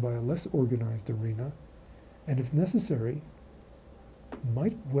taken by a less organized arena, and if necessary,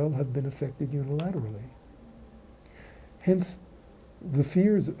 might well have been effected unilaterally. Hence, the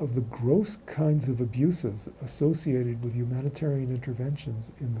fears of the gross kinds of abuses associated with humanitarian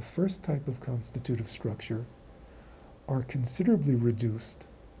interventions in the first type of constitutive structure are considerably reduced.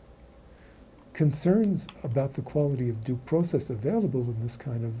 Concerns about the quality of due process available in this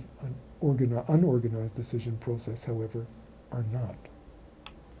kind of unorganized decision process, however, are not.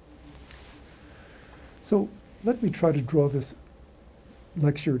 So let me try to draw this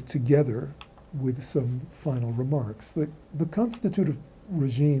lecture together with some final remarks. The constitutive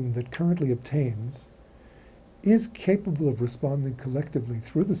regime that currently obtains is capable of responding collectively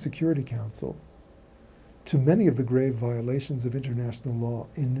through the Security Council to many of the grave violations of international law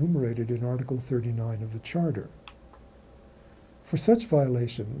enumerated in Article 39 of the Charter. For such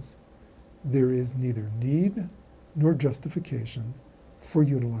violations, there is neither need nor justification for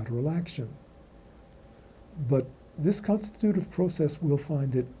unilateral action. But this constitutive process will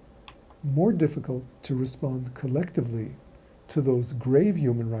find it more difficult to respond collectively to those grave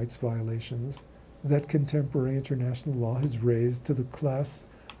human rights violations that contemporary international law has raised to the class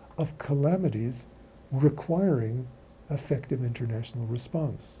of calamities requiring effective international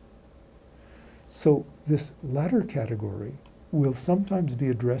response. So this latter category will sometimes be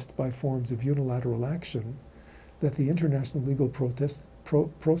addressed by forms of unilateral action that the international legal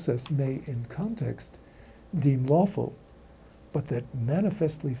process may, in context, deem lawful, but that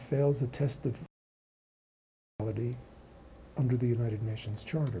manifestly fails a test of reality under the United Nations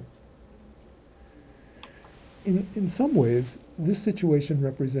Charter. In some ways, this situation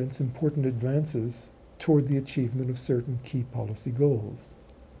represents important advances toward the achievement of certain key policy goals.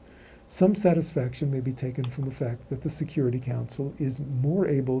 Some satisfaction may be taken from the fact that the Security Council is more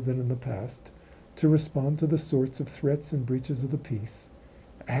able than in the past to respond to the sorts of threats and breaches of the peace,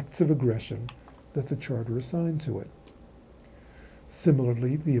 acts of aggression, that the Charter assigned to it.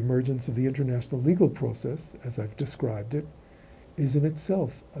 Similarly, the emergence of the international legal process, as I've described it, is in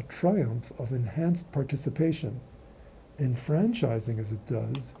itself a triumph of enhanced participation, enfranchising as it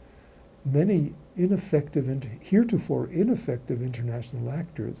does many ineffective and heretofore ineffective international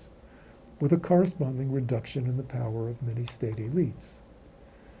actors, with a corresponding reduction in the power of many state elites.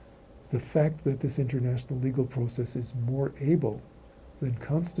 The fact that this international legal process is more able than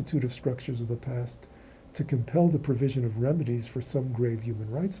constitutive structures of the past to compel the provision of remedies for some grave human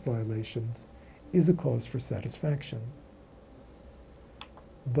rights violations is a cause for satisfaction.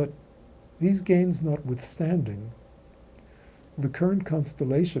 But these gains notwithstanding, the current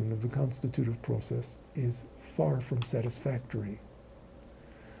constellation of the constitutive process is far from satisfactory.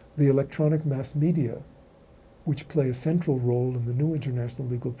 The electronic mass media, which play a central role in the new international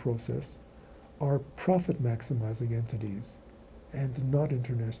legal process, are profit-maximizing entities and not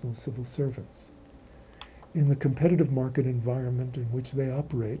international civil servants. In the competitive market environment in which they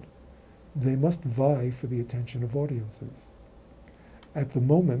operate, they must vie for the attention of audiences. At the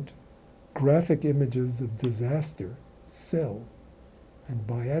moment, graphic images of disaster sell and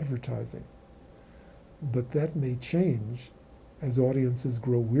buy advertising. But that may change as audiences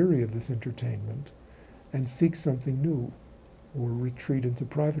grow weary of this entertainment and seek something new or retreat into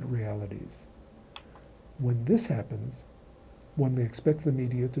private realities. When this happens, one may expect the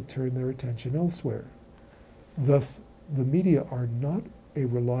media to turn their attention elsewhere. Thus, the media are not a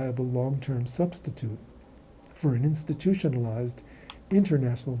reliable long-term substitute for an institutionalized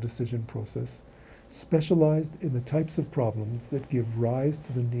international decision process specialized in the types of problems that give rise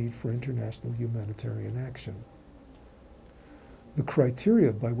to the need for international humanitarian action. The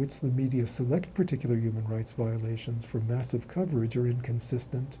criteria by which the media select particular human rights violations for massive coverage are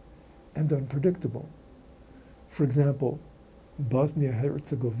inconsistent and unpredictable. For example,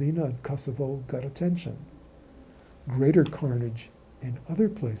 Bosnia-Herzegovina and Kosovo got attention. Greater carnage in other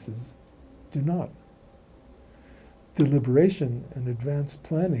places do not. Deliberation and advanced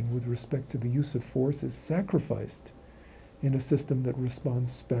planning with respect to the use of force is sacrificed in a system that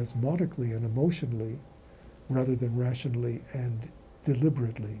responds spasmodically and emotionally rather than rationally and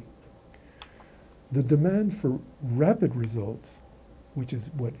deliberately. The demand for rapid results, which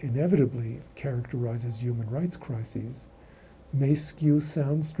is what inevitably characterizes human rights crises, may skew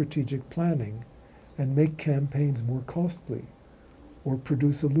sound strategic planning and make campaigns more costly, or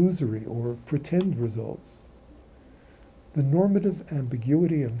produce illusory or pretend results. The normative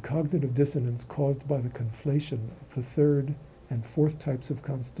ambiguity and cognitive dissonance caused by the conflation of the third and fourth types of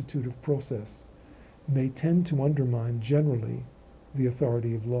constitutive process may tend to undermine generally the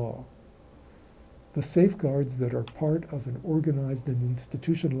authority of law. The safeguards that are part of an organized and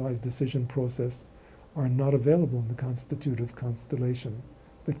institutionalized decision process are not available in the constitutive constellation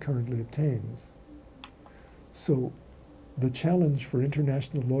that currently obtains. So, the challenge for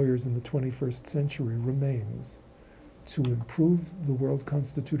international lawyers in the 21st century remains to improve the world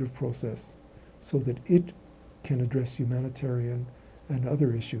constitutive process so that it can address humanitarian and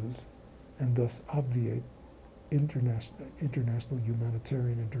other issues and thus obviate international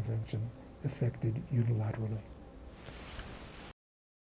humanitarian intervention effected unilaterally.